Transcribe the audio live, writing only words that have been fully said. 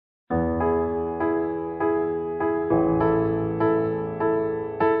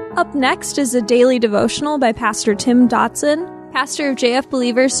Up next is a daily devotional by Pastor Tim Dotson, pastor of JF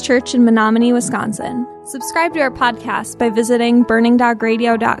Believers Church in Menominee, Wisconsin. Subscribe to our podcast by visiting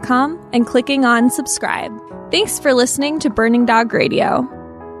burningdogradio.com and clicking on subscribe. Thanks for listening to Burning Dog Radio.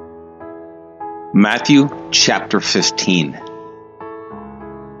 Matthew chapter 15.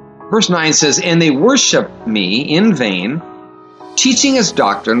 Verse 9 says, "And they worship me in vain, teaching as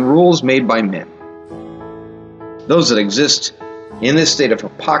doctrine rules made by men." Those that exist in this state of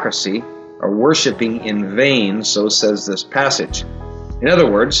hypocrisy are worshiping in vain, so says this passage. In other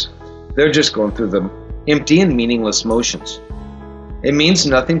words, they're just going through the empty and meaningless motions. It means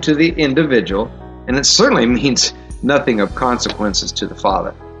nothing to the individual, and it certainly means nothing of consequences to the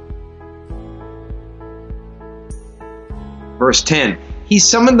Father. Verse 10, "He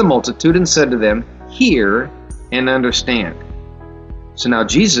summoned the multitude and said to them, 'Hear and understand.'" So now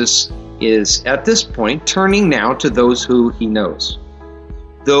Jesus is at this point turning now to those who he knows.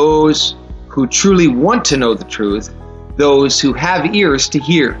 Those who truly want to know the truth, those who have ears to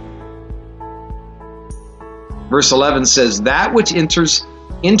hear. Verse 11 says, "That which enters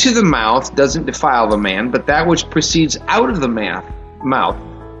into the mouth doesn't defile the man, but that which proceeds out of the mouth,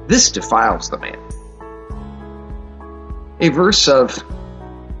 this defiles the man." A verse of,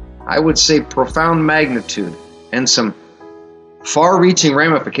 I would say, profound magnitude and some far-reaching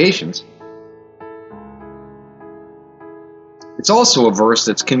ramifications. It's also a verse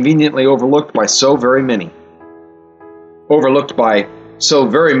that's conveniently overlooked by so very many. Overlooked by so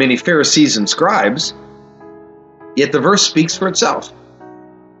very many Pharisees and scribes, yet the verse speaks for itself.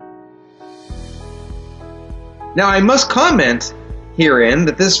 Now, I must comment herein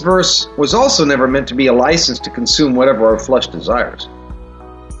that this verse was also never meant to be a license to consume whatever our flesh desires.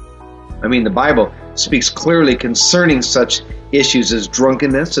 I mean, the Bible speaks clearly concerning such issues as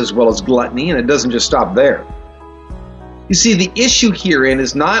drunkenness as well as gluttony, and it doesn't just stop there. You see, the issue herein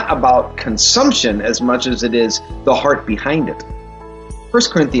is not about consumption as much as it is the heart behind it.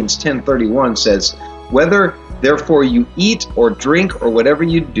 1 Corinthians 10:31 says, "Whether therefore you eat or drink or whatever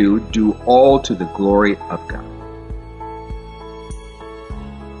you do, do all to the glory of God."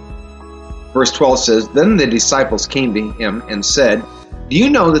 Verse 12 says, "Then the disciples came to him and said, 'Do you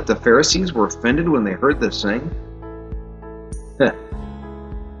know that the Pharisees were offended when they heard this saying?'"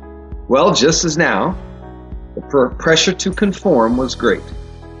 Well, just as now, the pressure to conform was great.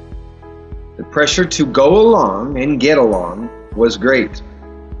 The pressure to go along and get along was great.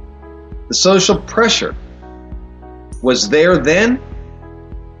 The social pressure was there then,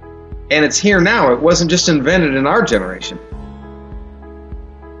 and it's here now. It wasn't just invented in our generation.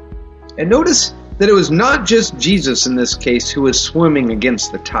 And notice that it was not just Jesus in this case who was swimming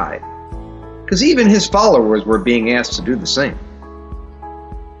against the tide, because even his followers were being asked to do the same.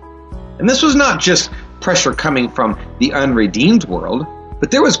 And this was not just pressure coming from the unredeemed world, but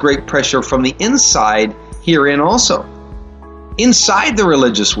there was great pressure from the inside herein also, inside the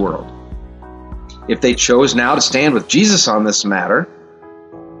religious world. If they chose now to stand with Jesus on this matter,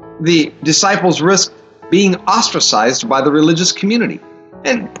 the disciples risked being ostracized by the religious community,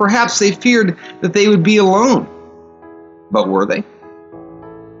 and perhaps they feared that they would be alone. But were they?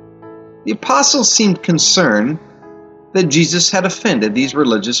 The apostles seemed concerned that Jesus had offended these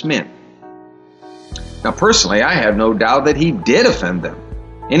religious men. Now, personally, I have no doubt that he did offend them,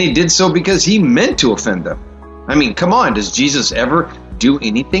 and he did so because he meant to offend them. I mean, come on, does Jesus ever do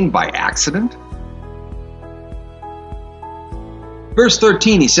anything by accident? Verse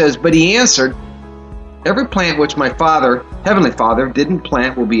 13, he says, "But he answered, 'Every plant which my Father, Heavenly Father, didn't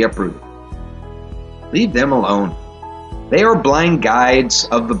plant will be uprooted. Leave them alone. They are blind guides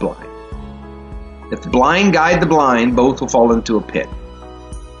of the blind. If the blind guide the blind, both will fall into a pit.'"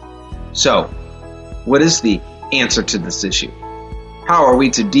 So, what is the answer to this issue? How are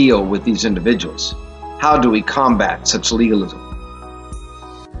we to deal with these individuals? How do we combat such legalism?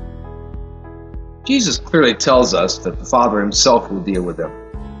 Jesus clearly tells us that the Father himself will deal with them.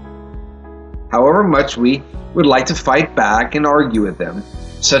 However much we would like to fight back and argue with them,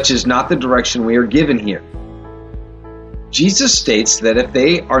 such is not the direction we are given here. Jesus states that if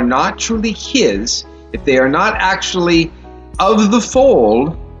they are not truly his, if they are not actually of the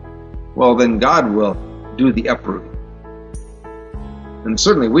fold, well, then God will do the uprooting. And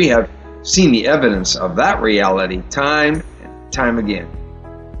certainly we have seen the evidence of that reality time and time again.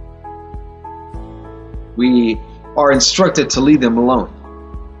 We are instructed to leave them alone.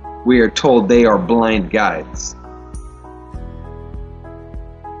 We are told they are blind guides.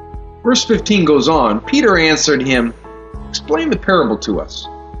 Verse 15 goes on, "Peter answered him, 'Explain the parable to us.'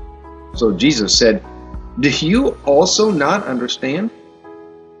 So Jesus said, 'Do you also not understand?'"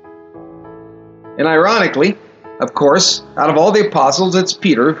 And ironically, Of course, out of all the apostles, it's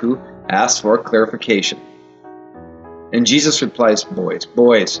Peter who asks for clarification. And Jesus replies,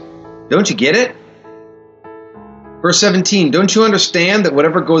 boys, don't you get it? Verse 17, don't you understand that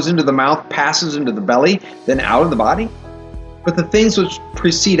whatever goes into the mouth passes into the belly, then out of the body? But the things which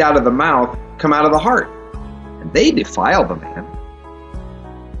proceed out of the mouth come out of the heart, and they defile the man.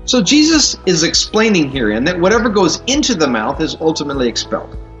 So Jesus is explaining herein that whatever goes into the mouth is ultimately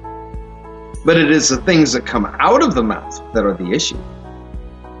expelled. But it is the things that come out of the mouth that are the issue.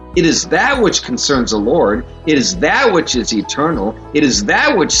 It is that which concerns the Lord. It is that which is eternal. It is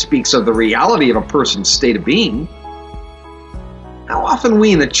that which speaks of the reality of a person's state of being. How often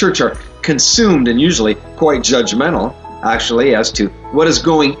we in the church are consumed and usually quite judgmental, actually, as to what is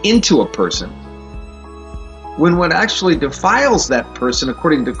going into a person, when what actually defiles that person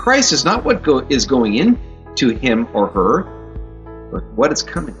according to Christ is not what is going into him or her, but what is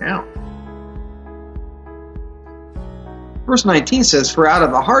coming out. Verse 19 says, for out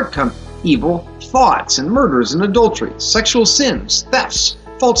of the heart come evil thoughts and murders and adulteries, sexual sins, thefts,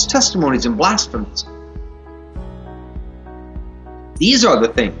 false testimonies, and blasphemies. These are the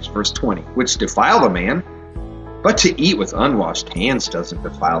things, verse 20, which defile the man, but to eat with unwashed hands doesn't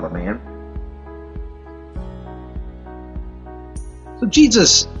defile the man. So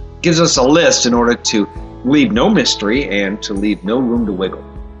Jesus gives us a list in order to leave no mystery and to leave no room to wiggle.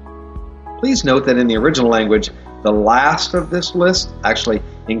 Please note that in the original language, the last of this list actually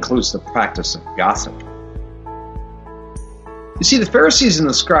includes the practice of gossip. You see, the Pharisees and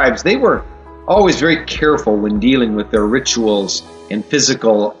the scribes, they were always very careful when dealing with their rituals and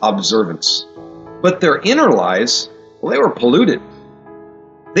physical observance. But their inner lives, well, they were polluted.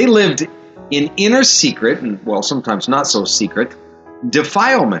 They lived in inner secret, and well, sometimes not so secret,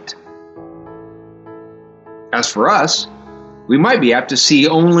 defilement. As for us, we might be apt to see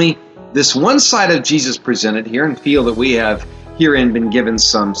only this one side of Jesus presented here and feel that we have herein been given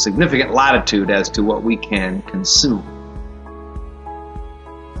some significant latitude as to what we can consume.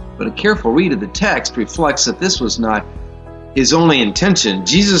 But a careful read of the text reflects that this was not his only intention.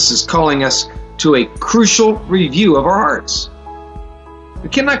 Jesus is calling us to a crucial review of our hearts. We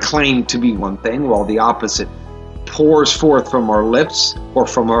cannot claim to be one thing while the opposite pours forth from our lips or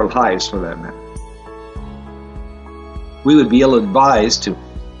from our lives, for that matter. We would be ill-advised to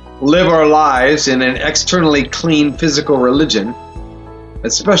live our lives in an externally clean physical religion,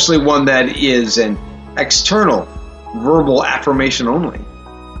 especially one that is an external verbal affirmation only,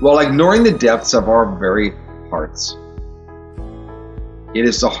 while ignoring the depths of our very hearts. It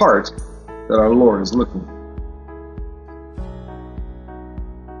is the heart that our Lord is looking for.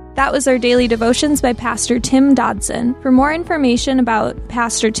 That was our daily devotions by Pastor Tim Dodson. For more information about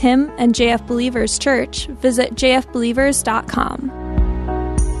Pastor Tim and JF Believers Church, visit jfbelievers.com.